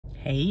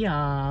Hey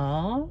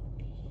y'all,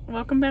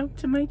 welcome back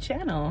to my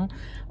channel,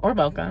 or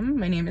welcome.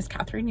 My name is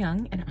Catherine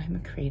Young and I'm a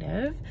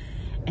creative,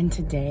 and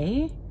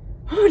today,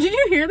 oh, did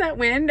you hear that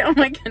wind? Oh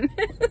my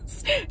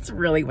goodness, it's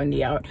really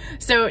windy out.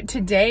 So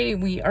today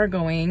we are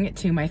going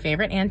to my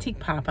favorite antique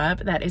pop-up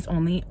that is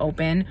only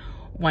open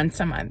once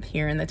a month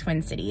here in the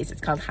Twin Cities.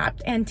 It's called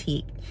Haupt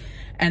Antiek,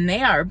 and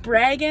they are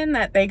bragging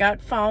that they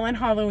got fall and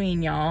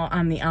Halloween, y'all,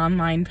 on the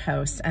online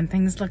posts, and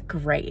things look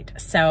great.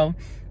 So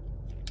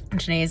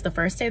today is the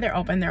first day they're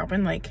open. They're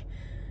open like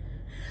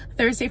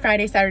Thursday,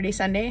 Friday, Saturday,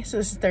 Sunday. So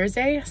this is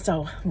Thursday.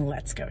 So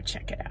let's go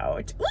check it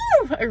out.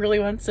 Ooh, I really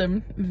want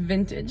some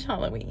vintage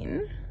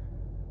Halloween.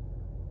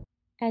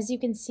 As you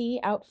can see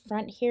out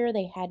front here,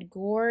 they had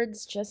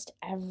gourds just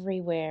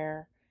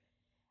everywhere.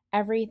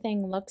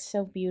 Everything looks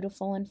so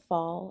beautiful in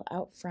fall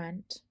out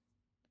front.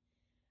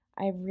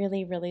 I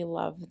really, really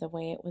love the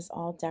way it was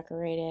all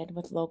decorated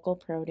with local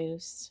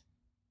produce.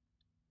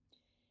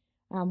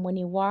 When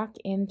you walk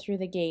in through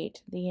the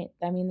gate, the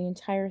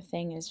entire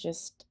thing is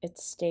just,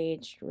 it's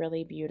staged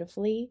really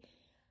beautifully.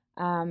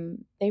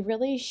 They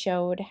really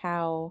showed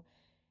how,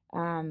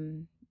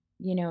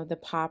 the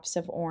pops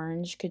of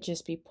orange could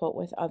just be put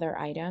with other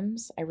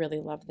items. I really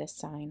love this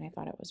sign. I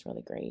thought it was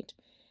really great.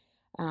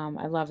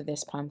 I love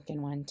this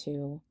pumpkin one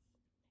too.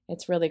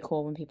 It's really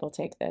cool when people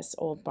take this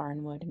old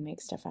barn wood and make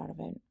stuff out of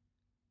it.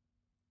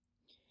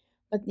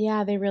 But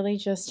yeah, they really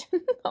just,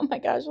 oh my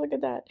gosh, look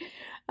at that.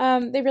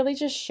 They really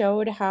just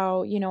showed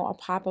how, a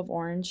pop of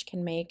orange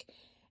can make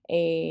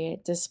a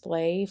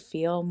display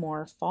feel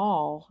more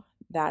fall.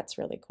 That's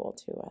really cool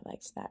too. I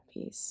liked that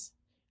piece.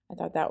 I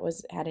thought that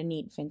had a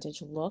neat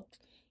vintage look,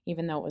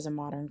 even though it was a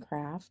modern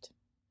craft.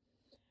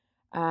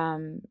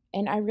 And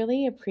I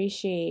really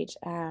appreciate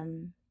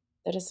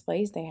the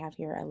displays they have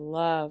here. I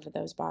love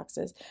those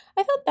boxes.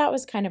 I thought that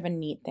was kind of a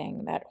neat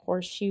thing, that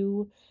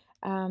horseshoe.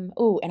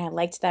 Oh, and I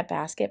liked that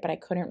basket, but I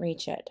couldn't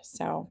reach it.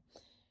 So,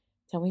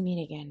 till we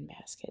meet again,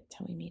 basket.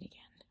 Till we meet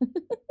again.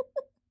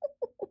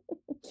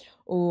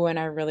 Oh, and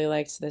I really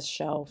liked this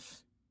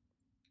shelf.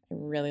 I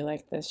really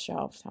liked this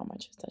shelf. How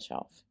much is the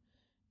shelf?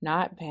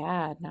 Not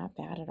bad. Not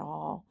bad at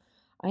all.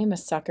 I am a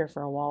sucker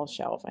for a wall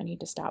shelf. I need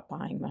to stop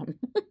buying them.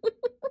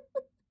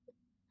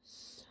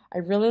 I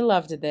really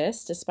loved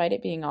this, despite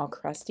it being all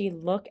crusty.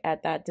 Look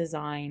at that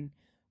design.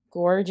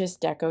 Gorgeous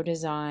deco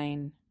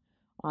design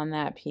on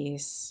that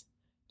piece.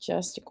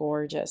 Just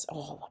gorgeous.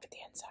 Oh, look at the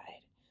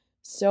inside.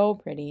 So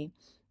pretty.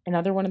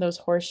 Another one of those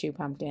horseshoe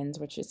pumpkins,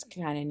 which is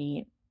kind of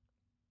neat.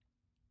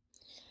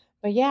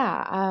 But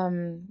yeah,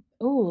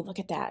 ooh, look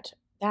at that.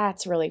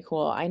 That's really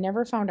cool. I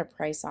never found a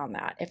price on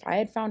that. If I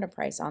had found a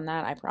price on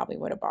that, I probably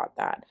would have bought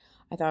that.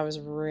 I thought it was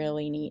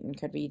really neat and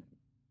could be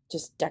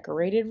just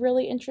decorated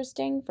really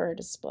interesting for a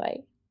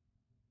display.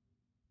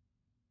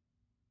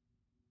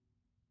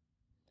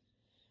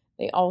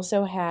 They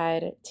also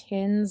had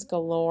tins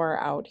galore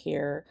out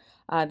here.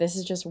 This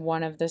is just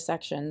one of the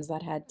sections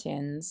that had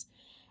tins.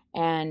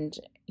 And,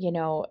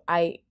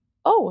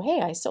 oh,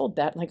 hey, I sold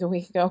that like a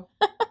week ago.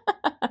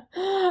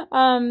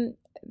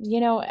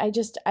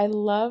 I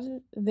love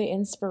the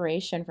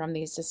inspiration from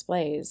these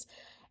displays.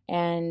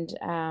 And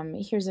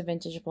here's a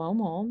vintage blow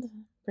mold.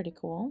 Pretty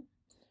cool.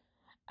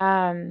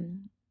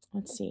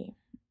 Let's see.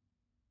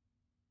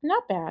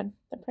 Not bad.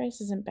 The price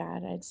isn't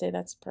bad. I'd say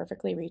that's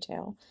perfectly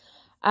retail.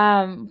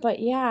 But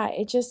yeah,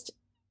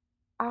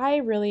 I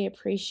really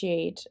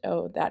appreciate,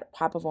 oh, that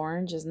pop of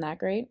orange, isn't that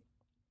great?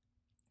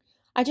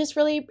 I just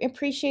really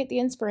appreciate the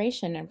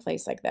inspiration in a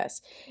place like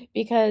this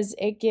because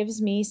it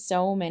gives me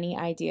so many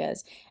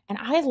ideas. And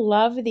I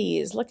love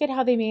these. Look at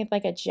how they made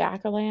like a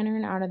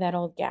jack-o'-lantern out of that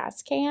old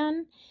gas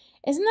can.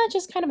 Isn't that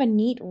just kind of a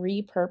neat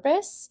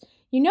repurpose?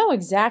 You know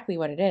exactly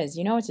what it is.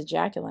 You know it's a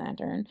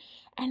jack-o'-lantern.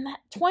 And that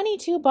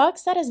 22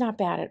 bucks, that is not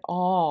bad at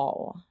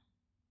all.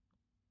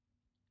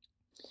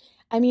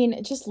 I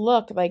mean, just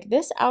look, like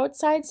this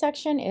outside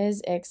section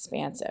is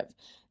expansive.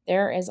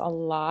 There is a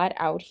lot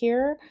out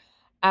here.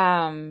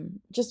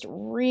 Just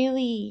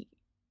really,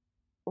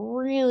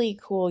 really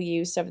cool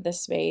use of the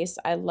space.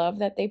 I love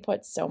that they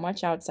put so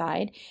much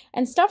outside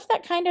and stuff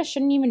that kind of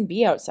shouldn't even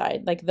be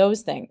outside, like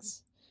those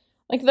things.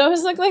 Like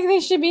those look like they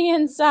should be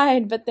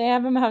inside, but they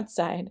have them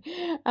outside.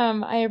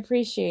 I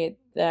appreciate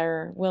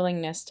their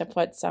willingness to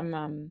put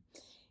some,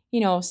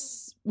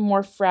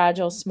 more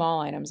fragile small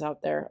items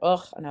out there.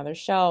 Ugh, another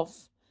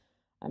shelf.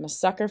 I'm a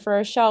sucker for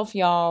a shelf,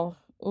 y'all.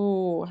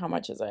 Ooh, how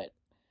much is it?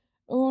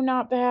 Ooh,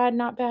 not bad,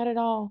 not bad at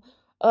all.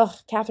 Ugh,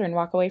 Catherine,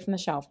 walk away from the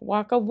shelf.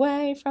 Walk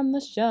away from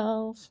the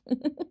shelf.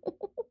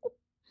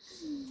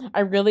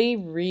 I really,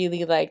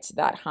 really liked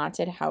that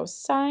haunted house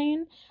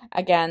sign.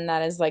 Again,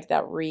 that is like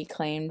that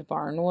reclaimed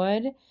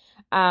barnwood.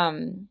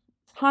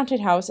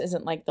 Haunted house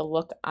isn't like the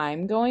look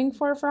I'm going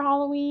for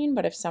Halloween,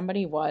 but if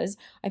somebody was,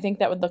 I think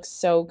that would look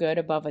so good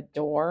above a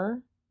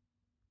door.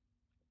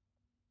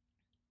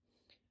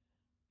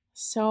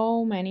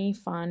 So many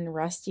fun,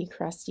 rusty,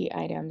 crusty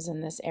items in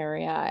this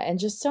area, and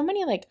just so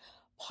many like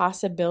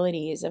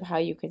possibilities of how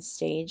you could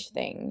stage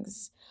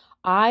things.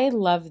 I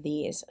love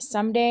these.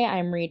 Someday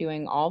I'm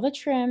redoing all the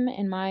trim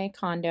in my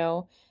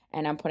condo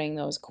And I'm putting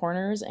those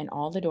corners in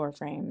all the door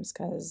frames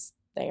because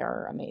they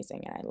are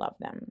amazing and I love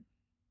them.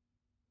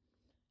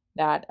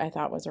 That I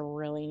thought was a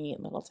really neat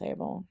little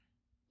table.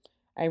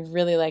 I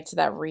really liked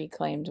that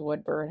reclaimed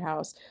wood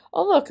birdhouse.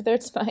 Oh, look,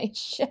 there's my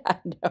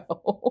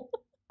shadow.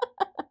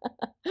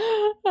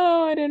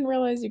 Oh, I didn't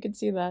realize you could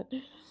see that.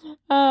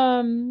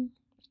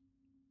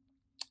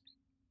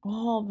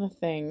 All the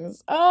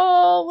things.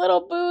 Oh,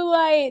 little boo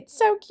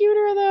lights. How cute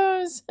are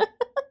those?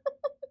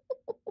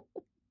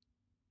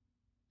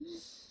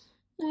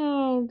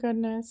 Oh,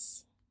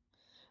 goodness.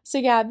 So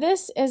yeah,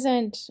 this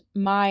isn't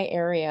my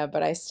area,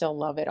 but I still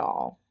love it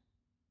all.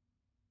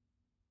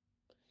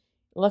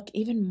 Look,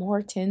 even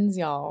more tins,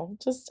 y'all.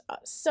 Just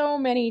so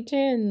many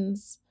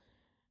tins.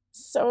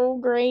 So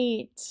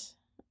great.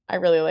 I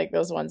really like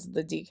those ones with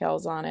the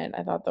decals on it.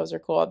 I thought those are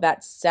cool.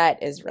 That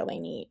set is really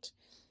neat.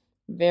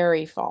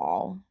 Very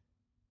fall.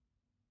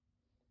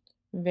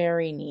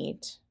 Very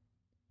neat.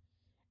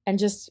 And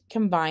just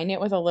combine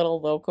it with a little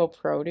local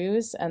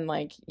produce and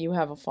like you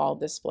have a fall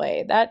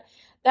display. That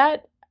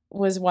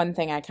was one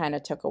thing I kind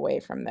of took away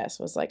from this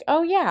was like,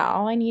 oh yeah,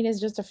 all I need is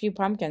just a few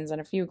pumpkins and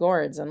a few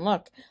gourds and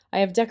look, I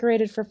have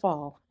decorated for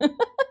fall.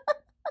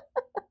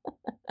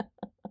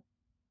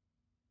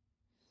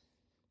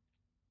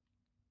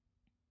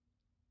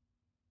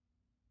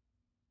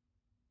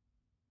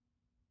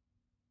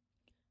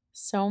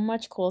 So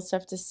much cool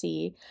stuff to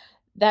see.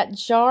 That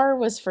jar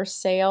was for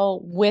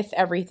sale with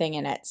everything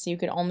in it, so you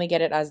could only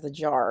get it as the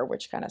jar,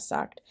 which kind of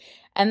sucked.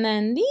 And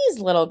then these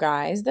little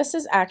guys, this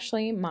is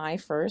actually my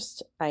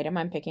first item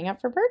I'm picking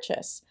up for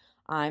purchase.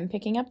 I'm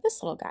picking up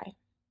this little guy.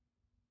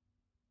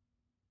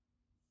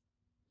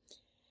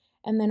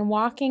 And then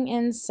walking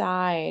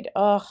inside,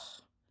 ugh,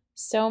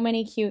 so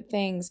many cute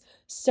things.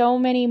 So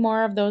many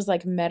more of those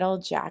like metal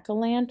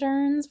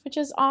jack-o'-lanterns, which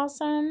is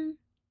awesome.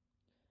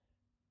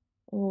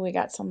 Ooh, we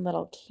got some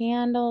little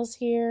candles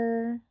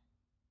here.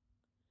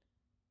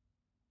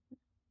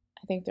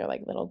 I think they're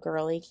like little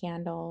girly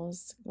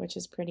candles, which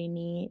is pretty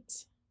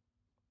neat.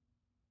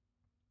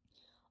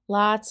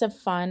 Lots of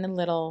fun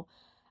little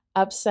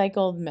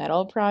upcycled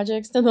metal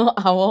projects, the little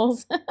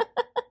owls.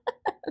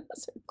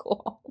 Those are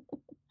cool.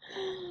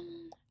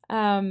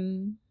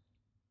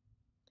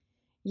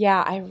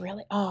 Yeah,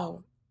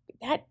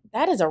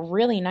 that is a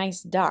really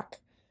nice duck.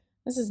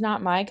 This is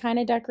not my kind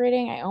of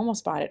decorating. I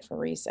almost bought it for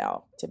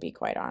resale, to be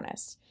quite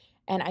honest.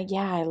 And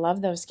yeah, I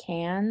love those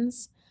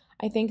cans.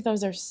 I think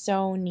those are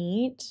so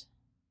neat.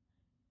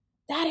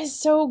 That is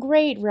so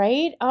great,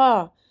 right?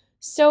 Oh,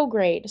 so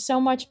great. So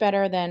much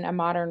better than a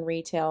modern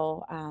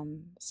retail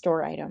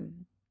store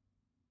item.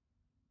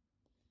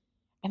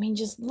 I mean,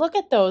 just look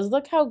at those.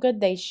 Look how good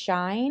they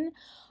shine.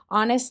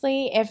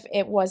 Honestly, if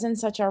it wasn't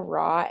such a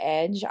raw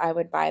edge, I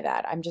would buy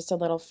that. I'm just a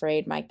little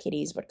afraid my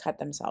kitties would cut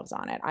themselves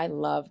on it. I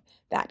love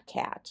that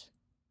cat.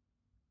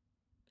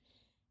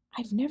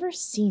 I've never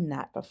seen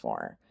that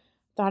before.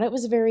 Thought it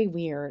was very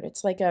weird.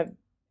 It's like a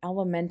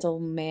elemental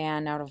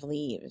man out of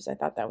leaves. I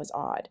thought that was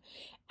odd.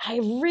 I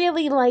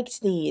really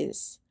liked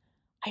these.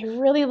 I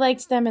really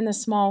liked them in the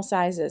small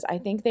sizes. I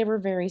think they were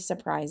very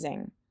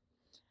surprising.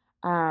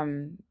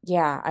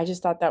 Yeah, I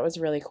just thought that was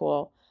really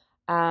cool.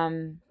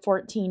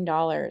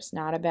 $14,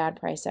 not a bad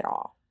price at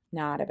all.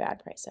 Not a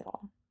bad price at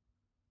all.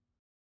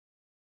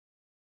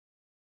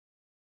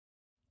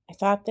 I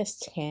thought this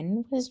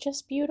tin was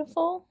just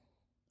beautiful.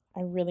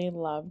 I really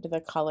loved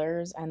the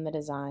colors and the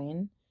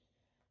design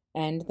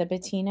and the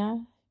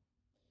patina.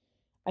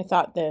 I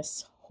thought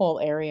this whole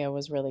area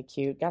was really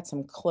cute. Got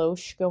some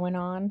cloche going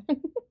on.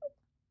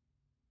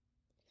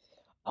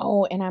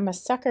 Oh, and I'm a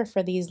sucker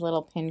for these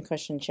little pin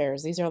cushion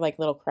chairs. These are like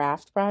little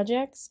craft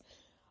projects.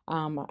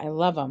 I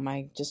love them.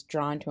 I just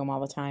drawn to them all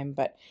the time.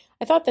 But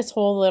I thought this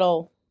whole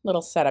little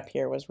setup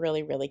here was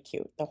really, really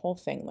cute. The whole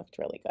thing looked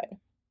really good.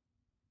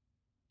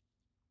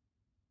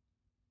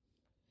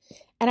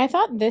 And I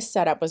thought this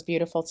setup was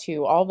beautiful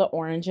too. All the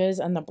oranges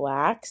and the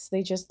blacks,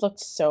 they just looked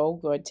so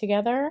good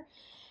together.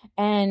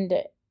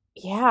 And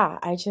yeah,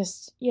 I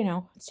just,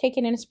 it's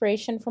taken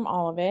inspiration from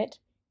all of it.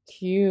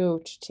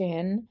 Cute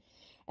tin.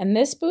 And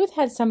this booth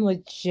had some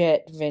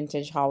legit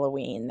vintage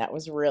Halloween that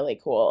was really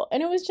cool.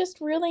 And it was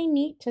just really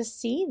neat to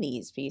see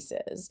these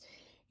pieces.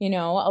 A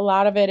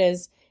lot of it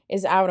is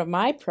out of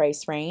my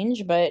price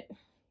range, but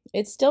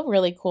it's still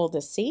really cool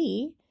to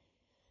see.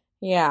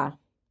 Yeah,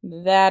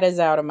 that is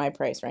out of my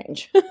price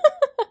range.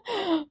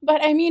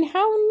 But I mean,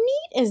 how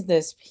neat is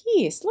this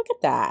piece? Look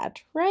at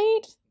that,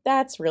 right?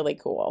 That's really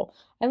cool.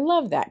 I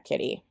love that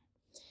kitty.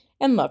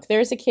 And look,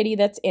 there's a kitty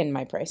that's in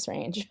my price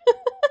range.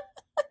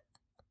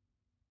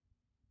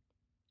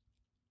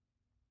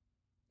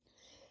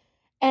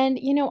 And,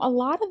 a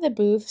lot of the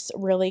booths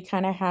really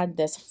kind of had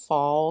this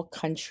fall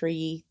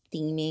country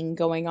theming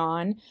going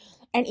on.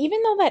 And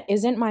even though that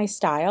isn't my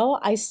style,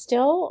 I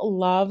still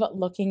love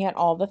looking at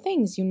all the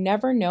things. You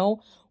never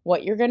know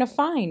what you're going to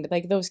find.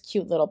 Like those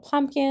cute little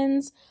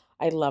pumpkins.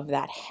 I love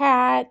that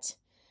hat.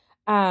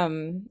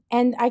 And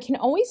I can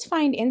always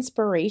find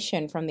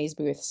inspiration from these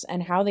booths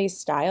and how they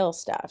style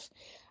stuff.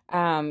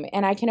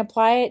 And I can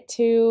apply it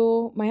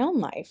to my own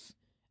life.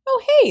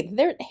 Oh,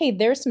 hey,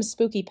 there's some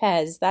spooky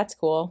Pez. That's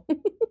cool.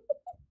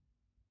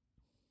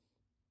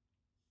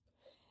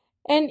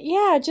 And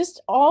yeah,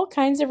 just all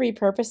kinds of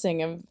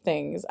repurposing of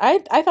things.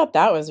 I thought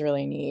that was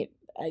really neat.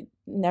 I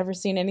never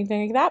seen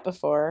anything like that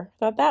before.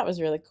 Thought that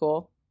was really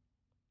cool.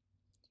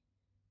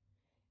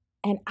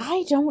 And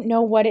I don't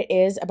know what it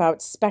is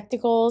about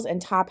spectacles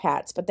and top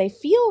hats, but they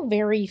feel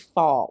very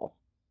fall.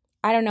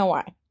 I don't know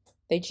why.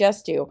 They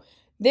just do.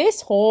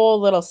 This whole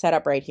little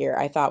setup right here,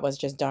 I thought was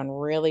just done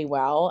really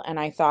well, and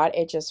I thought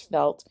it just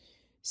felt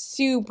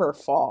super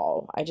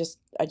fall. I just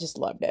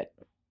loved it.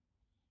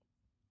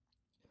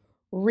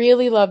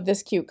 Really love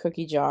this cute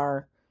cookie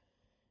jar.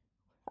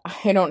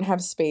 I don't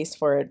have space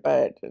for it,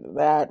 but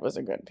that was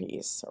a good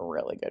piece, a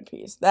really good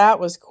piece. That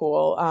was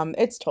cool.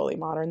 It's totally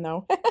modern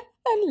though.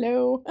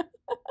 Hello.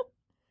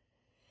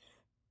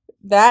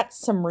 That's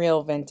some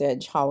real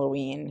vintage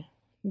Halloween.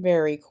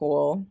 Very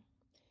cool.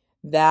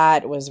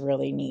 That was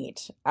really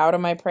neat. Out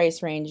of my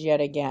price range yet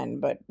again,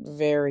 but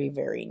very,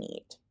 very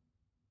neat.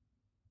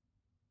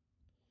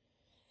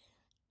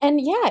 And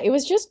yeah, it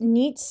was just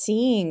neat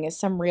seeing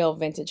some real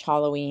vintage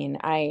Halloween.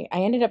 I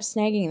ended up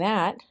snagging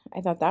that.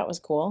 I thought that was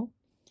cool.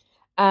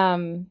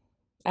 Um,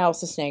 I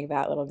also snagged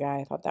that little guy.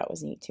 I thought that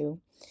was neat too.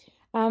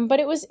 But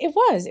it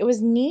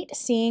was neat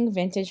seeing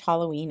vintage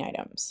Halloween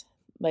items.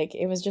 Like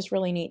it was just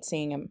really neat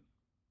seeing them.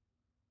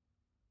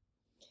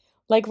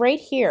 Like right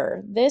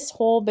here, this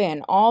whole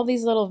bin, all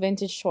these little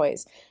vintage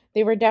toys,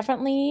 they were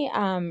definitely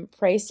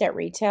priced at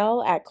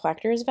retail at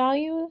collector's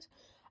value.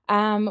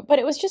 But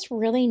it was just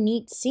really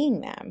neat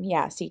seeing them.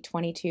 Yeah, see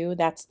 22,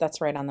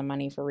 that's right on the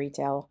money for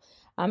retail.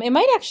 It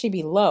might actually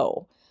be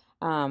low.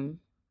 Um,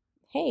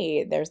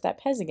 hey, there's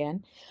that Pez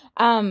again.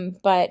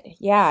 But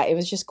yeah, it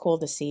was just cool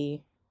to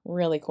see.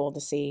 Really cool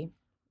to see.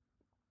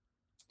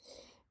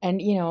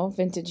 And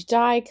vintage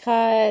die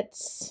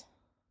cuts.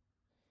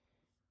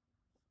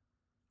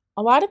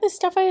 A lot of this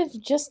stuff I've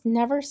just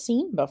never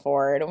seen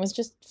before, and it was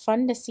just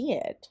fun to see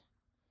it.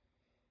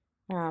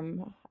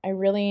 I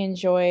really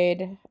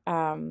enjoyed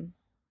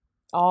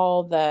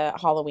all the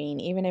Halloween,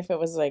 even if it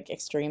was like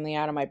extremely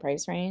out of my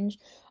price range.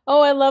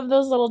 Oh, I love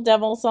those little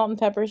devil salt and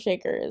pepper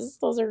shakers.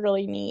 Those are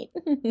really neat.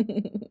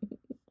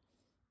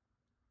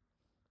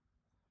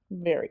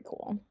 Very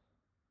cool.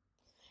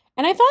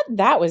 And I thought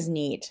that was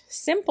neat.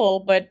 Simple,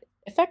 but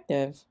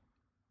effective.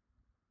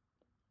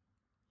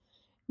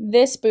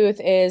 This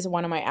booth is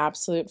one of my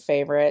absolute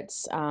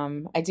favorites.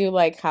 I do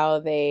like how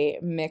they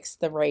mix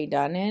the Ray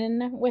Dunn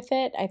in with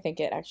it. I think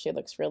it actually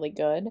looks really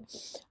good.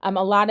 A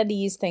lot of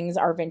these things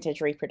are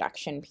vintage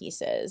reproduction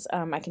pieces.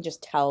 I can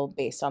just tell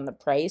based on the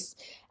price,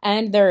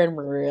 and they're in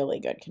really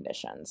good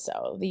condition.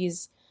 So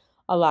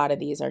a lot of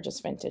these are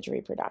just vintage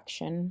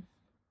reproduction.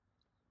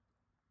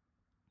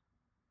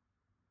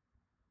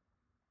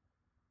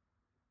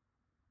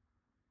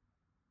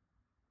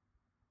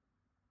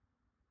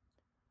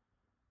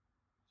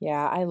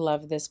 Yeah, I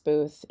love this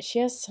booth. She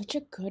has such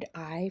a good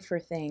eye for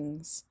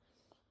things.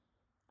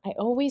 I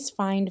always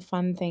find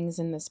fun things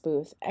in this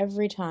booth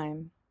every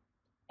time.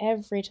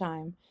 Every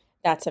time.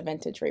 That's a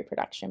vintage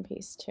reproduction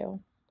piece too.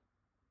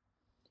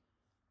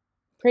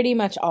 Pretty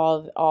much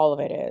all of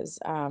it is.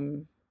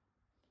 Some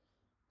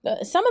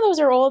of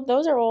those are old.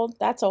 Those are old.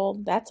 That's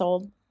old. That's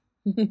old.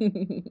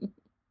 I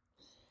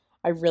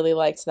really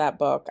liked that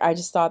book. I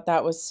just thought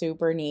that was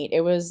super neat.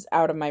 It was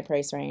out of my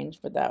price range,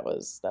 but that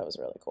was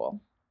really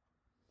cool.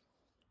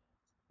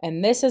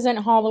 And this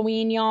isn't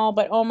Halloween, y'all,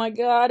 but oh my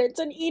God,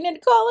 it's an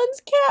Enid Collins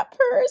cat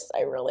purse.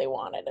 I really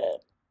wanted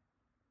it.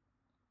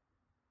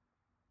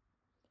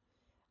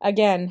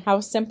 Again, how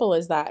simple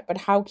is that? But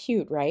how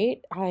cute, right?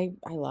 I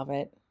love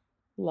it.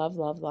 Love,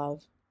 love,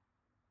 love.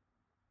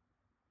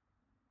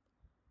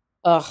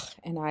 Ugh,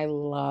 and I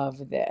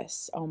love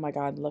this. Oh my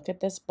God, look at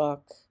this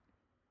book.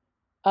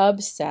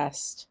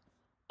 Obsessed.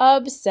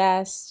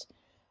 Obsessed.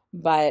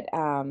 But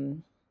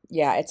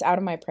yeah, it's out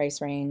of my price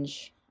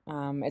range.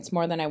 It's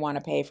more than I want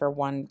to pay for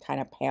one kind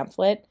of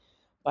pamphlet,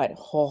 but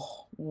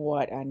oh,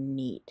 what a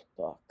neat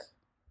book.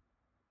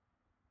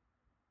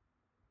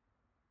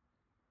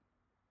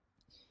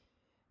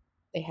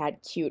 They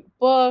had cute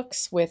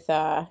books with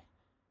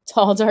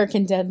Tall, Dark,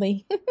 and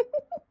Deadly.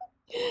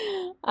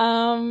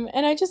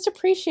 And I just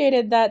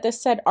appreciated that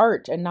this said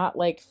art and not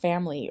like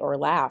family or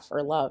laugh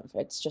or love.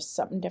 It's just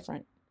something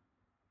different.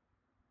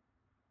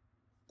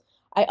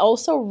 I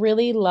also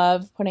really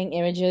love putting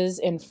images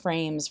in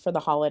frames for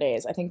the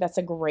holidays. I think that's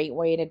a great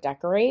way to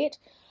decorate.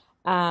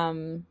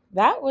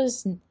 That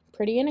was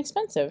pretty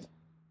inexpensive.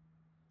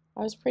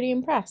 I was pretty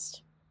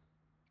impressed.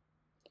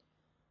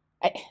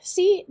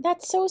 See,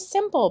 that's so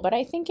simple, but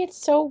I think it's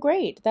so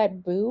great.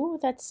 That boo,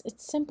 it's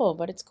simple,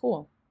 but it's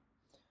cool.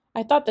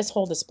 I thought this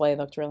whole display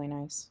looked really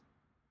nice.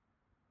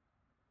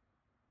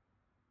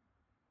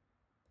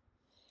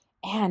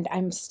 And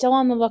I'm still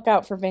on the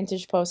lookout for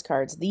vintage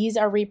postcards. These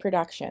are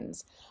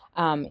reproductions.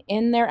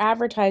 In their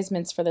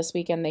advertisements for this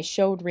weekend, they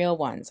showed real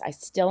ones. I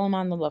still am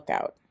on the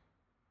lookout.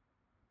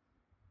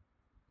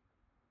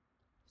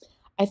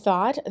 I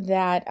thought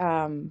that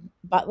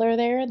Butler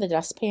there, the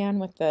dustpan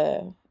with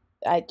the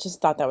I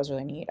just thought that was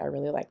really neat. I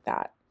really like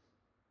that.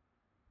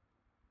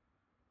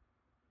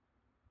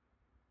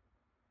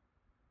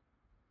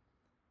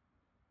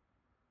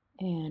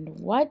 And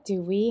what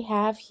do we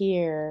have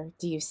here?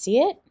 Do you see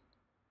it?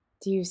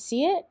 Do you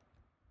see it?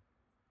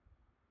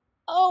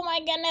 Oh my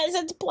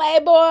goodness, it's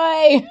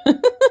Playboy!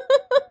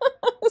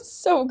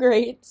 So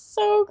great,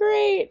 so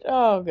great.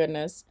 Oh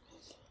goodness.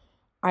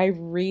 I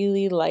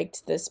really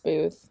liked this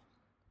booth.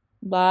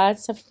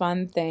 Lots of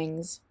fun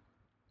things.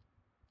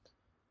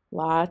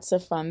 Lots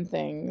of fun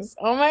things.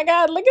 Oh my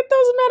God, look at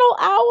those metal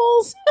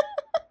owls.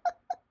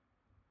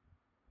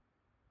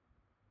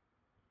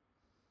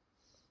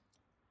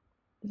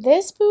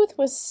 This booth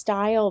was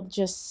styled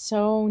just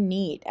so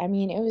neat. I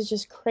mean, it was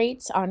just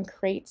crates on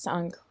crates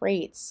on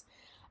crates.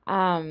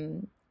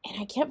 And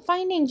I kept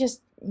finding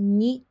just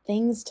neat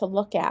things to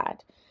look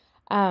at.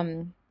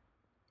 Um,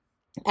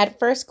 at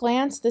first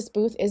glance, this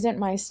booth isn't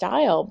my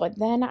style, but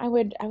then I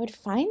would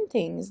find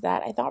things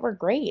that I thought were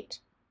great.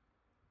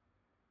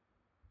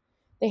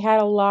 They had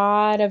a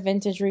lot of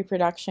vintage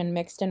reproduction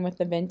mixed in with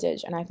the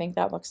vintage, and I think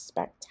that looks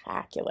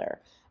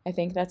spectacular. I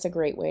think that's a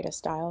great way to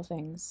style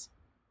things.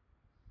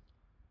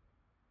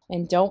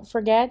 And don't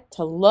forget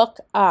to look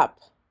up.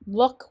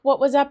 Look what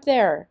was up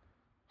there.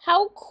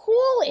 How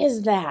cool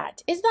is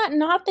that? Is that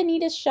not the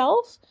neatest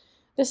shelf?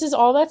 This is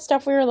all that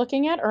stuff we were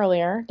looking at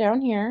earlier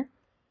down here.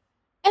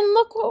 And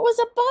look what was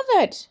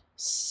above it.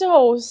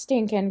 So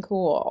stinking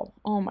cool.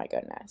 Oh my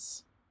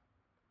goodness.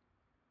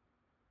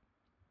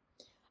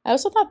 I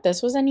also thought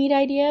this was a neat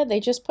idea.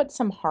 They just put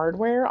some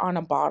hardware on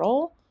a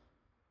bottle,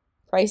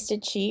 priced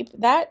it cheap.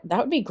 That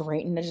would be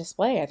great in a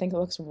display. I think it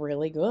looks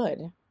really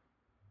good.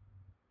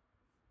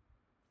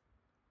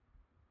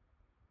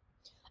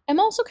 I'm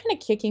also kind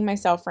of kicking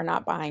myself for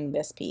not buying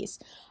this piece.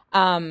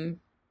 Um,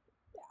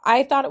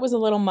 I thought it was a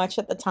little much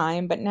at the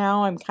time, but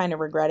now I'm kind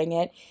of regretting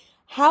it.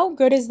 How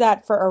good is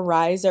that for a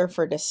riser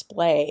for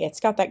display?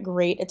 It's got that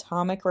great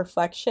atomic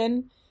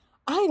reflection.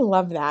 I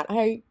love that.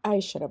 I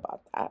should have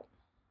bought that.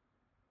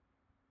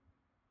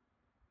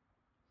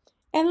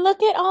 And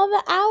look at all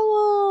the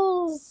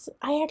owls.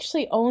 I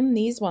actually own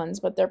these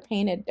ones, but they're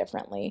painted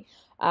differently.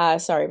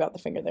 Sorry about the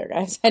finger there,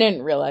 guys. I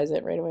didn't realize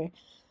it right away.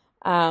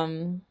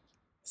 Um,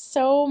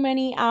 so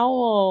many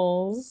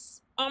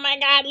owls. Oh my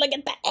God, look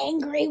at the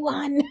angry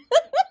one.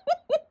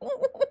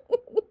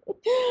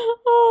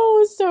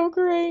 Oh, so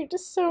great.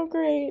 So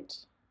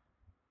great.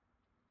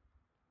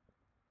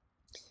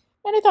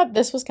 And I thought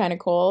this was kind of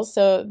cool.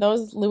 So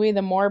those Louis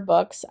the Moore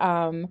books,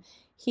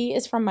 he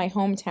is from my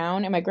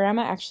hometown, and my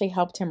grandma actually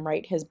helped him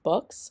write his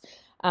books.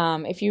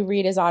 If you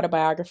read his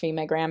autobiography,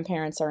 my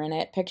grandparents are in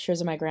it,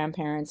 pictures of my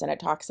grandparents, and it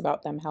talks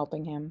about them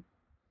helping him.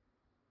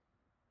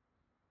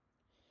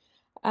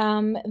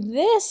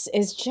 This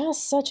is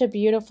just such a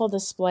beautiful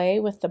display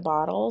with the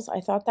bottles.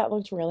 I thought that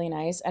looked really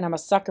nice, and I'm a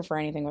sucker for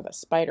anything with a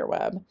spider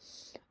web.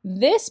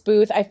 This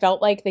booth, I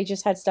felt like they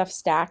just had stuff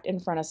stacked in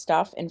front of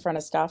stuff, in front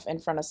of stuff, in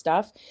front of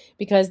stuff,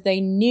 because they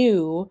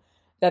knew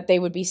that they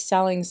would be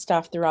selling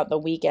stuff throughout the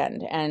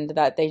weekend and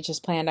that they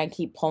just planned on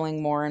keep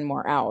pulling more and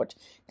more out.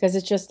 Because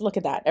it's just, look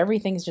at that,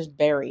 everything's just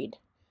buried.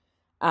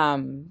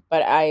 But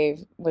I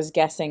was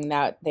guessing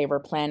that they were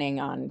planning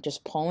on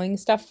just pulling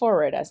stuff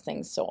forward as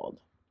things sold.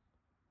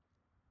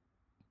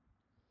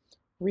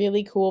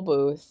 Really cool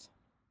booth.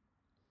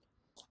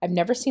 I've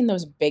never seen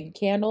those big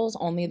candles,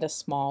 only the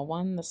small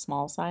one, the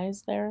small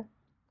size there.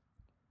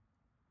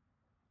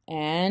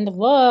 And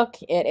look,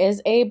 it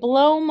is a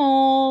blow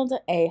mold,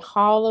 a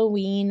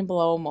Halloween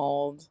blow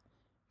mold.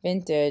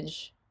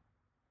 Vintage.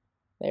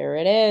 There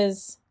it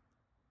is.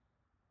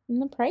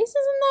 And the price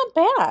isn't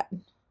that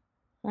bad.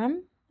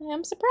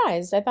 I'm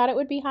surprised. I thought it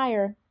would be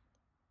higher.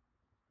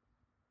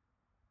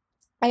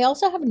 I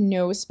also have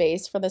no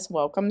space for this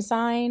welcome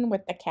sign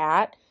with the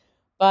cat,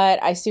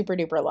 but I super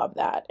duper love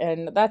that.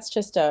 And that's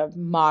just a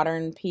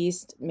modern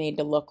piece made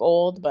to look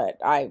old, but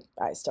I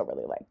still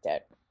really liked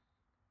it.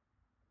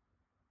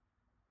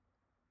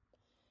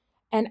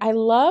 And I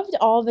loved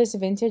all this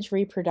vintage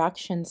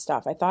reproduction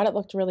stuff. I thought it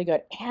looked really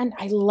good. And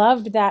I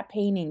loved that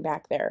painting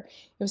back there.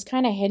 It was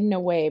kind of hidden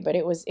away, but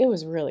it was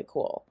really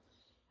cool.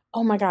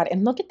 Oh my God,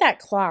 and look at that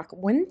clock.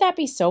 Wouldn't that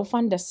be so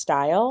fun to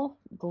style?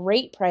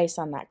 Great price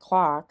on that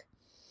clock.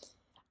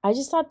 I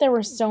just thought there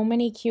were so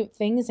many cute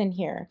things in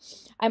here.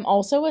 I'm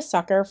also a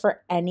sucker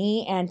for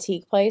any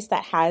antique place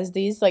that has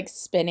these like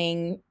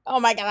spinning, oh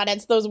my God,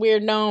 it's those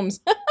weird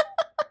gnomes.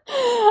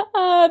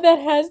 That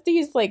has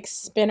these like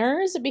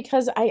spinners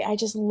because I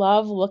just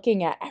love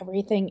looking at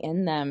everything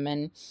in them.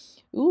 And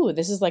ooh,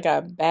 this is like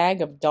a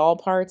bag of doll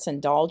parts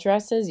and doll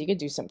dresses. You could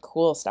do some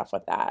cool stuff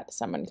with that.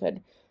 Someone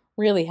could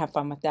really have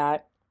fun with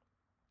that.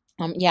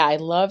 Yeah, I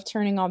love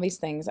turning all these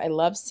things. I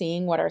love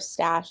seeing what are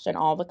stashed in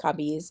all the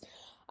cubbies.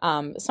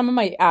 Some of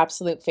my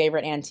absolute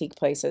favorite antique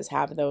places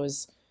have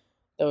those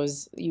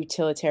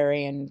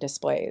utilitarian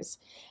displays.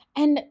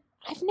 And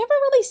I've never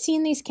really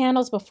seen these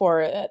candles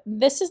before.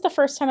 This is the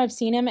first time I've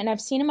seen them, and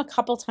I've seen them a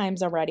couple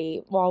times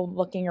already while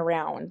looking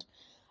around.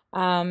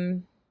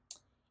 Um,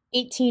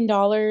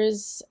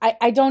 $18.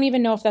 I don't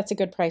even know if that's a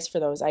good price for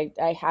those.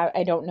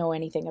 I don't know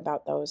anything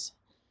about those.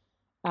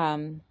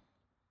 Um,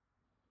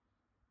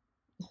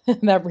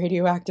 that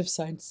radioactive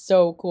sign's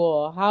so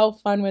cool. How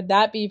fun would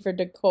that be for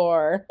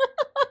decor?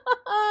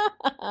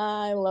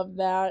 I love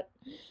that.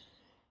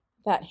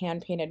 That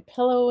hand painted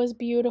pillow is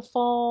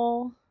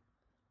beautiful.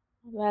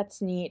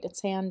 That's neat.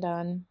 It's hand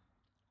done.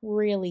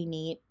 Really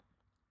neat.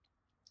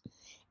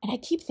 And I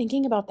keep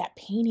thinking about that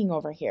painting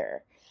over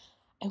here.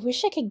 I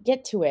wish I could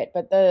get to it,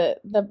 but the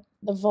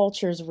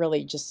vulture's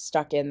really just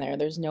stuck in there.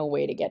 There's no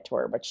way to get to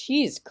her, but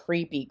she's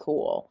creepy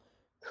cool.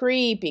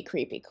 Creepy,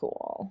 creepy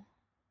cool.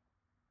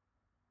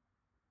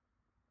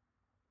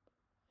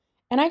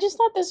 And I just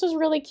thought this was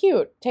really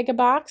cute. Take a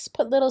box,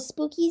 put little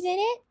spookies in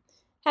it,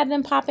 have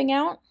them popping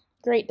out.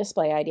 Great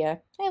display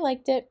idea. I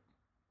liked it.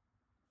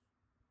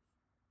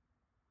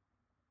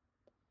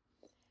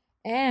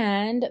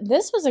 And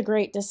this was a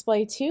great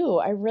display too.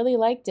 I really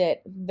liked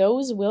it.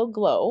 Those will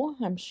glow,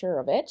 I'm sure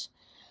of it.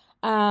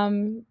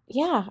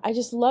 Yeah, I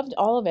just loved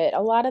all of it.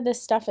 A lot of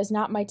this stuff is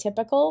not my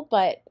typical,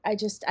 but I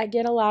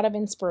get a lot of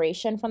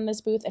inspiration from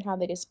this booth and how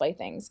they display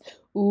things.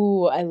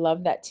 Ooh, I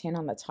love that tin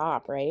on the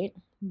top, right?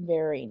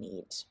 Very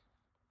neat.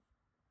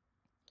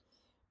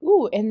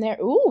 Ooh, and there,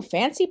 ooh,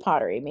 fancy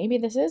pottery. Maybe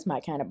this is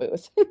my kind of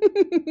booth.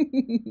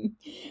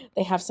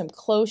 They have some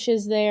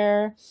cloches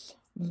there.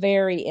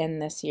 Very in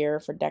this year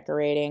for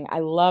decorating. I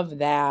love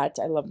that.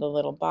 I love the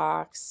little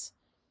box.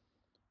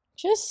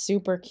 Just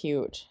super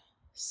cute.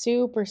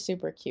 Super,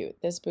 super cute.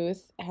 This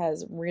booth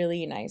has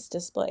really nice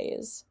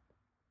displays.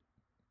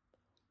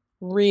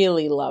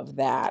 Really love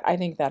that. I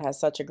think that has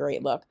such a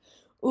great look.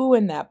 Ooh,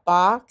 and that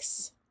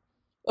box.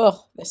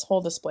 Oh, this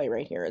whole display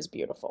right here is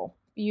beautiful.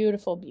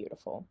 Beautiful,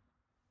 beautiful.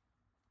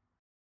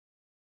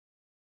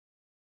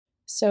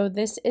 So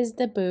this is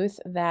the booth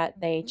that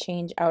they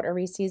change out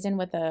every season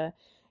with a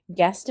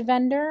guest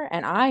vendor,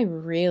 and I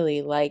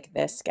really like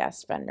this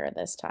guest vendor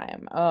this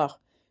time. Oh,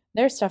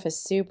 their stuff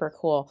is super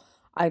cool.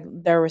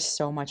 There was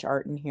so much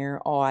art in here.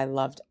 Oh, I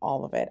loved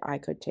all of it. I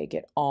could take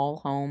it all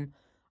home.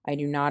 I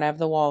do not have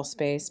the wall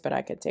space, but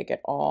I could take it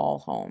all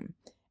home.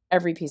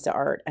 Every piece of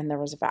art, and there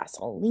was a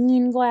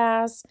Vaseline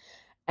glass,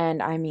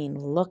 and I mean,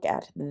 look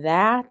at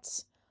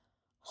that.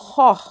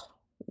 Oh,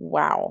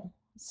 wow.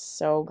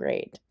 So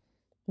great.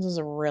 This is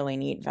a really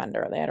neat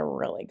vendor. They had a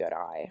really good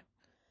eye.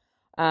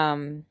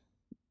 Um,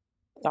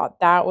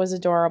 Thought that was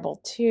adorable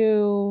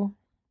too.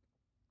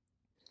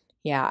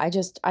 Yeah,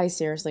 I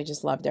seriously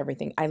just loved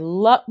everything.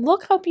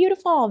 Look how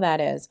beautiful all that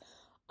is.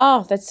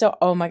 Oh, that's so,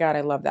 oh my God,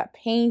 I love that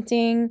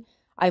painting.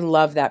 I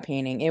love that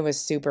painting. It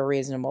was super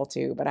reasonable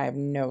too, but I have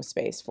no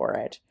space for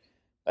it.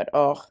 But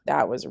oh,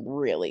 that was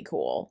really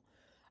cool.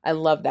 I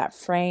love that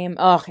frame.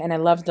 Oh, and I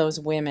love those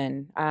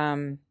women.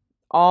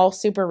 All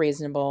super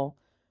reasonable.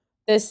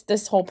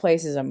 This whole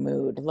place is a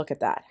mood. Look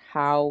at that.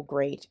 How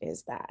great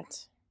is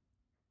that?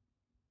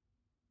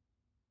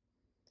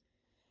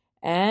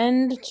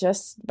 And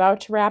just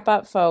about to wrap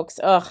up, folks.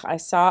 Ugh, I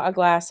saw a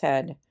glass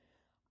head.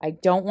 I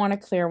don't want a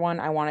clear one.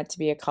 I want it to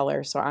be a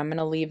color, so I'm going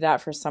to leave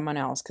that for someone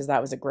else because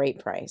that was a great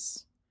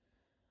price.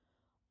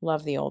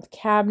 Love the old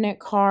cabinet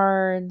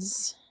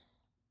cards.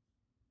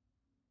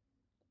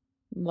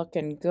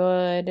 Looking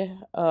good.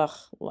 Ugh,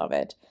 love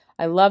it.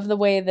 I love the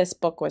way this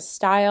book was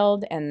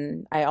styled,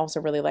 and I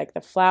also really like the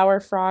flower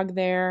frog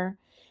there.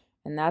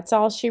 And that's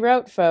all she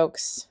wrote,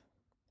 folks.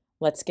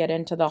 Let's get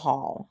into the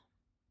haul.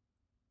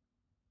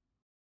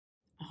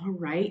 All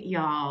right,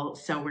 y'all.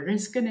 So we're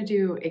just going to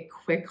do a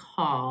quick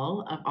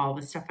haul of all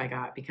the stuff I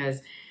got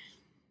because,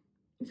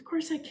 of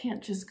course, I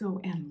can't just go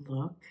and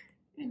look.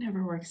 It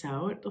never works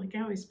out. Like,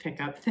 I always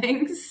pick up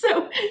things.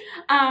 So,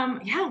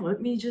 yeah,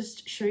 let me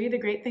just show you the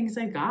great things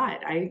I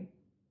got. I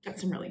got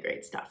some really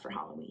great stuff for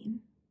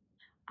Halloween.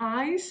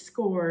 I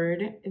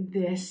scored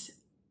this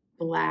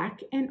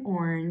black and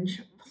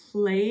orange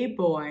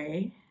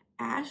Playboy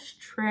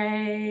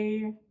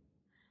ashtray.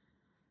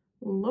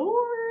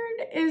 Lord,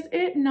 is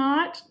it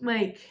not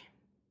like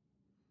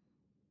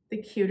the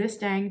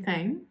cutest dang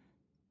thing?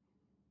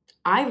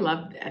 I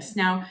love this.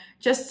 Now,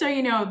 just so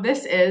you know,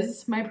 this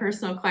is my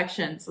personal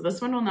collection, so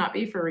this one will not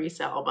be for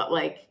resale, but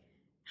like,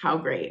 how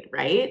great,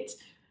 right?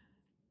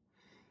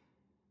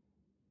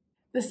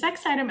 The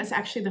sex item is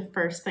actually the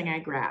first thing I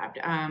grabbed.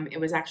 It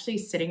was actually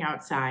sitting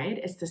outside.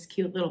 It's this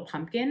cute little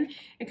pumpkin.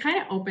 It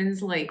kind of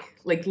opens like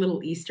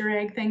little Easter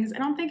egg things. I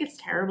don't think it's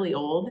terribly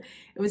old.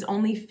 It was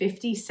only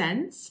 50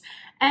 cents,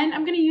 and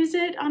I'm gonna use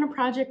it on a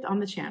project on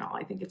the channel.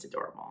 I think it's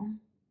adorable.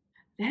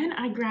 Then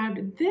I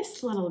grabbed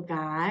this little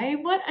guy.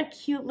 What a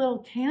cute little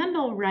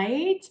candle,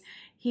 right?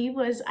 He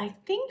was, I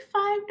think,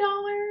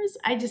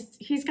 $5.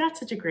 He's got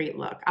such a great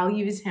look. I'll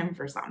use him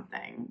for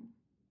something.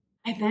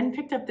 I then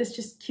picked up this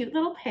just cute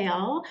little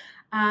pail.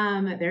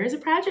 There is a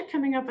project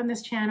coming up on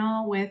this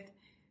channel with,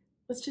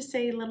 let's just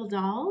say, little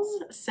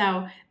dolls.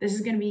 So this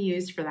is gonna be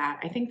used for that.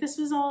 I think this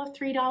was all of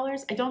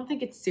 $3. I don't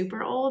think it's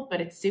super old, but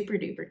it's super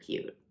duper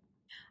cute.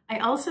 I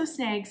also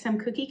snagged some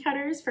cookie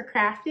cutters for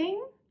crafting.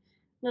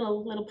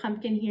 Little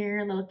pumpkin here,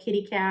 a little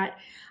kitty cat.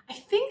 I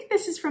think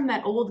this is from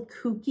that old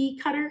cookie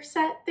cutter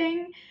set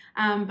thing,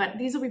 but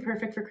these will be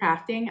perfect for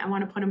crafting. I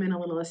want to put them in a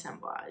little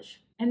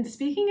assemblage. And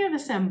speaking of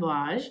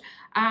assemblage,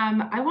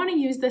 I want to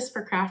use this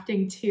for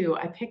crafting too.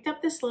 I picked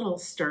up this little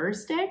stir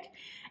stick,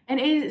 and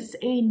it is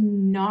a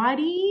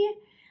naughty,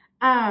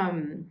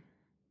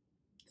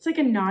 it's like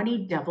a naughty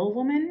devil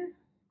woman.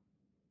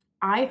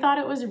 I thought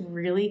it was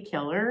really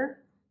killer.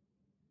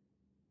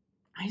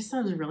 I just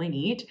thought it was really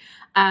neat.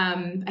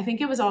 I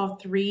think it was all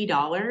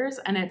 $3,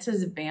 and it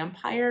says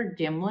Vampire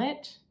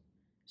Gimlet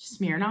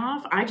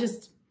Smirnoff. I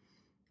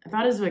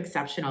thought it was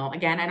exceptional.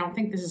 Again, I don't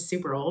think this is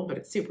super old, but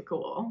it's super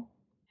cool.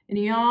 And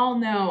y'all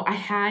know I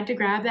had to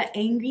grab that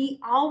angry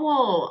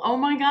owl. Oh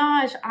my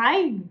gosh,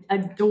 I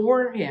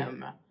adore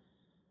him.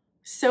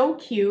 So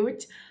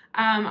cute.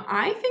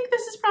 I think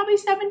this is probably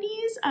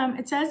 70s.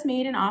 It says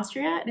made in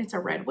Austria, and it's a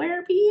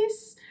redware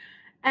piece.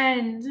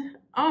 And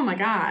oh my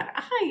God,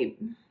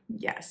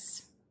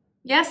 yes.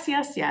 Yes,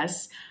 yes,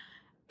 yes.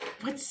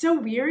 What's so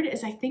weird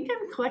is I think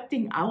I'm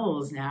collecting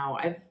owls now.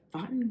 I've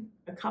gotten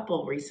a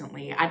couple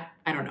recently. I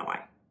don't know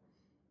why.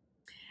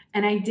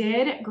 And I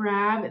did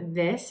grab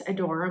this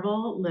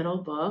adorable little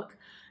book.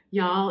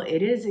 Y'all,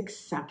 it is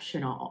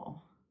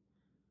exceptional.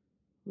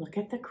 Look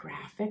at the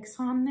graphics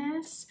on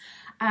this.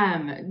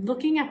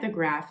 Looking at the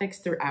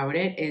graphics throughout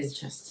it is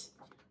just,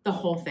 the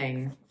whole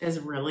thing is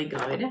really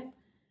good.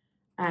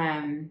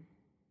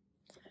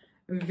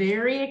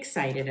 Very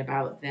excited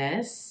about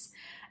this.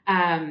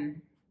 But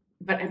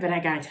I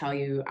gotta tell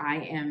you, I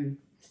am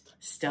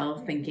still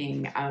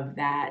thinking of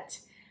that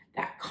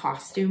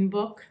costume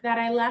book that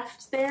I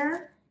left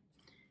there.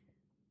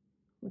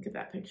 Look at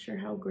that picture,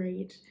 how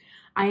great.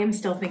 I am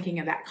still thinking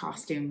of that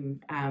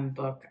costume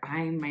book.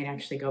 I might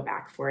actually go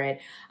back for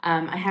it.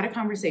 I had a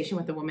conversation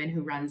with the woman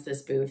who runs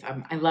this booth.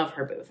 I love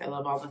her booth. I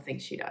love all the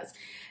things she does.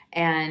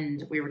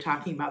 And we were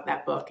talking about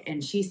that book,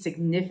 and she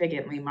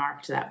significantly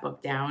marked that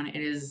book down.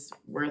 It is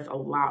worth a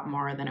lot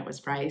more than it was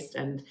priced.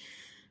 And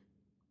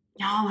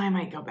y'all, I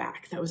might go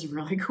back. That was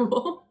really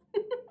cool.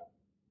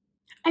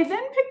 I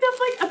then picked up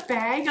like a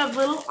bag of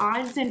little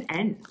odds and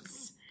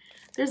ends.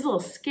 There's little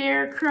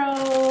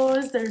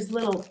scarecrows, there's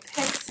little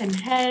picks and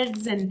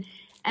heads, and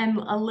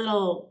a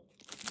little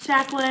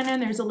jack-o'-lantern.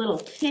 There's a little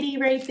kitty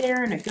right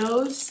there and a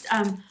ghost.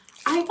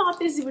 I thought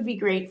this would be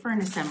great for an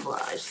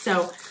assemblage.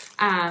 So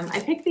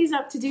I picked these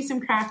up to do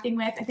some crafting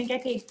with. I think I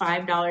paid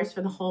 $5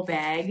 for the whole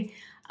bag.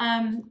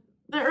 The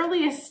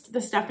earliest the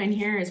stuff in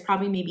here is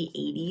probably maybe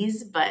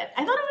 80s, but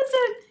I thought it was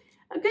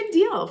a good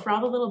deal for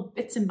all the little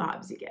bits and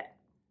bobs you get.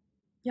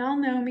 Y'all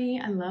know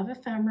me, I love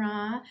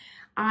ephemera.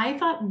 I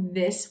thought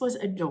this was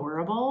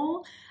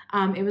adorable.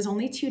 It was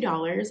only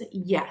 $2.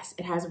 Yes,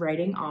 it has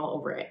writing all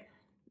over it,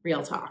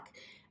 real talk.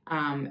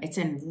 It's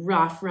in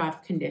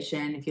rough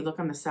condition. If you look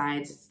on the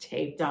sides, it's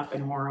taped up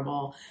and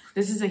horrible.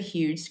 This is a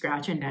huge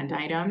scratch and dent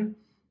item.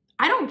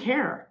 I don't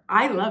care,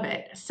 I love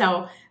it.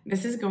 So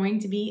this is going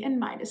to be in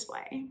my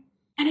display.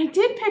 And I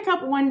did pick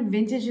up one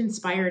vintage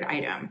inspired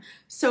item.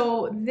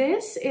 So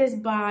this is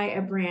by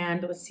a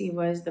brand, let's see,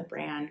 what is the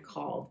brand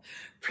called?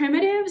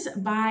 Primitives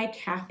by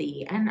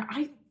Kathy. And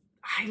I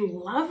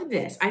love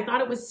this. I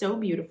thought it was so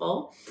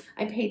beautiful.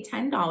 I paid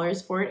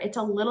 $10 for it. It's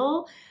a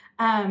little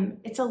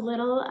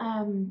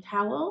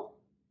towel.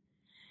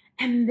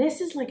 And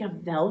this is like a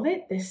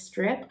velvet, this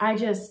strip.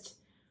 It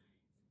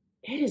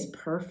is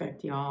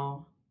perfect,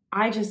 y'all.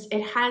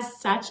 It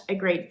has such a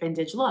great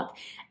vintage look.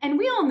 And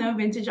we all know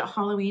vintage at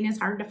Halloween is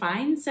hard to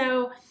find.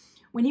 So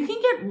when you can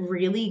get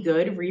really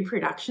good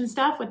reproduction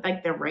stuff with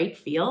like the right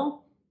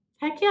feel,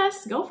 heck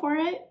yes, go for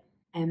it.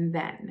 And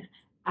then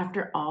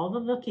after all the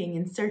looking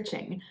and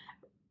searching,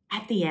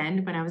 at the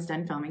end, when I was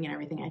done filming and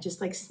everything, I just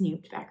like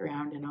snooped back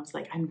around and I was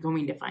like, I'm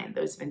going to find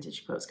those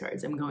vintage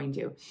postcards. I'm going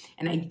to.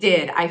 And I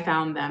did. I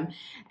found them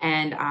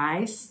and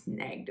I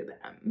snagged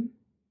them.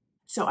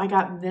 So I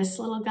got this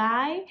little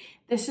guy.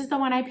 This is the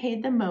one I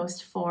paid the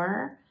most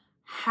for.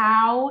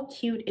 How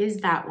cute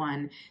is that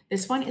one?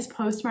 This one is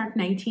postmarked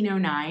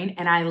 1909,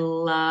 and I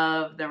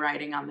love the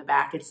writing on the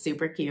back. It's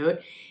super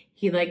cute.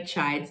 He like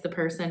chides the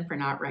person for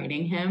not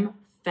writing him.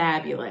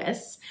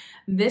 Fabulous.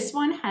 This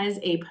one has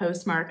a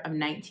postmark of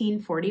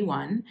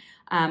 1941.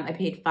 I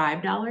paid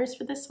 $5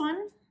 for this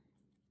one.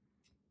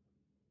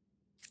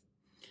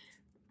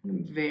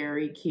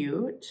 Very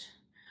cute.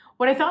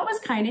 What I thought was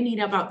kind of neat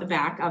about the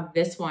back of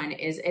this one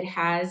is it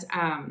has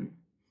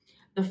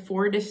the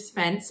for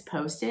dispense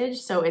postage.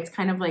 So it's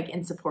kind of like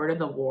in support of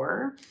the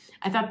war.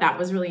 I thought that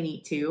was really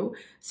neat too.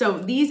 So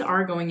these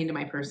are going into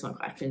my personal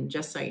collection,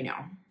 just so you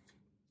know.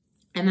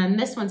 And then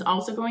this one's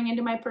also going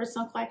into my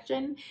personal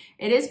collection.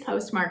 It is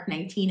postmarked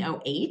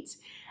 1908.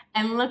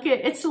 And look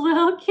at, it's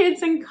little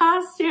kids in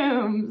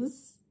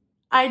costumes.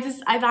 I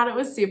thought it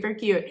was super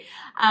cute.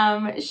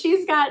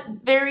 She's got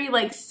very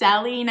like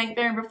Sally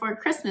Nightmare Before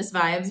Christmas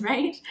vibes,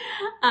 right?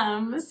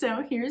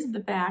 So here's the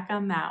back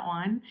on that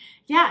one.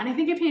 Yeah, and I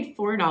think I paid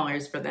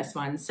 $4 for this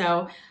one.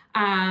 So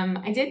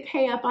I did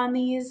pay up on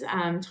these,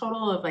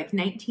 total of like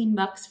 19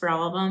 bucks for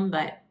all of them,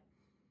 but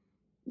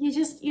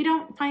you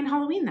don't find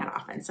Halloween that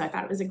often. So I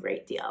thought it was a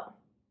great deal.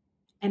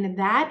 And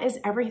that is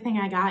everything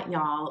I got,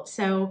 y'all.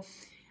 So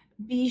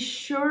be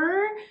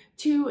sure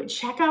to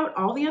check out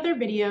all the other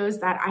videos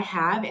that I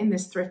have in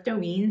this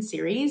Thrift-o-ween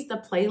series. The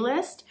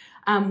playlist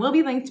will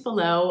be linked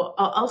below.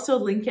 I'll also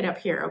link it up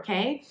here,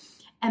 okay?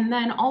 And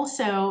then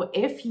also,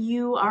 if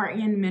you are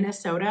in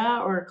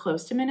Minnesota or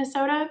close to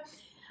Minnesota,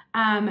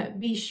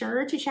 be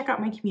sure to check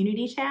out my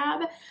community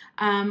tab.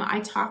 I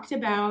talked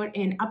about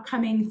an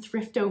upcoming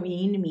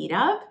Thrift-o-ween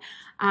meetup,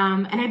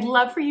 and I'd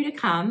love for you to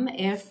come.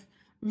 If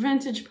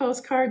vintage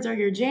postcards are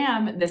your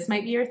jam, this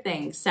might be your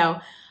thing.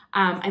 So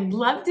I'd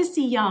love to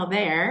see y'all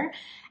there.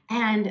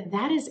 And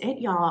that is it,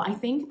 y'all. I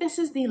think this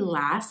is the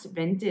last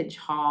vintage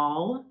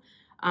haul,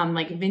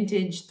 like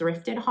vintage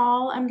thrifted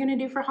haul I'm gonna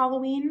do for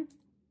Halloween.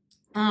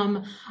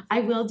 I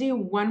will do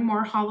one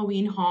more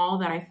Halloween haul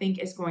that I think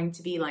is going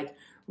to be like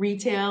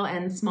retail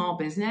and small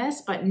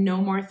business, but no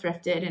more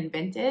thrifted and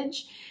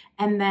vintage.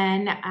 And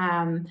then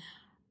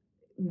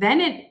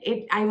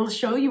I will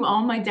show you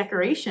all my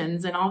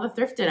decorations and all the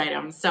thrifted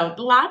items. So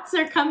lots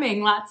are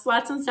coming, lots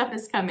of stuff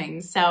is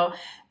coming. So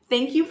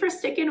thank you for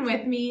sticking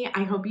with me.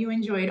 I hope you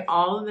enjoyed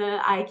all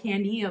the eye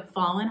candy of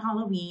fall and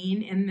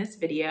Halloween in this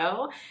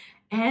video.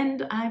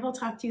 And I will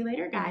talk to you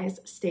later, guys.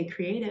 Stay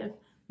creative.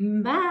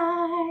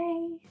 Bye.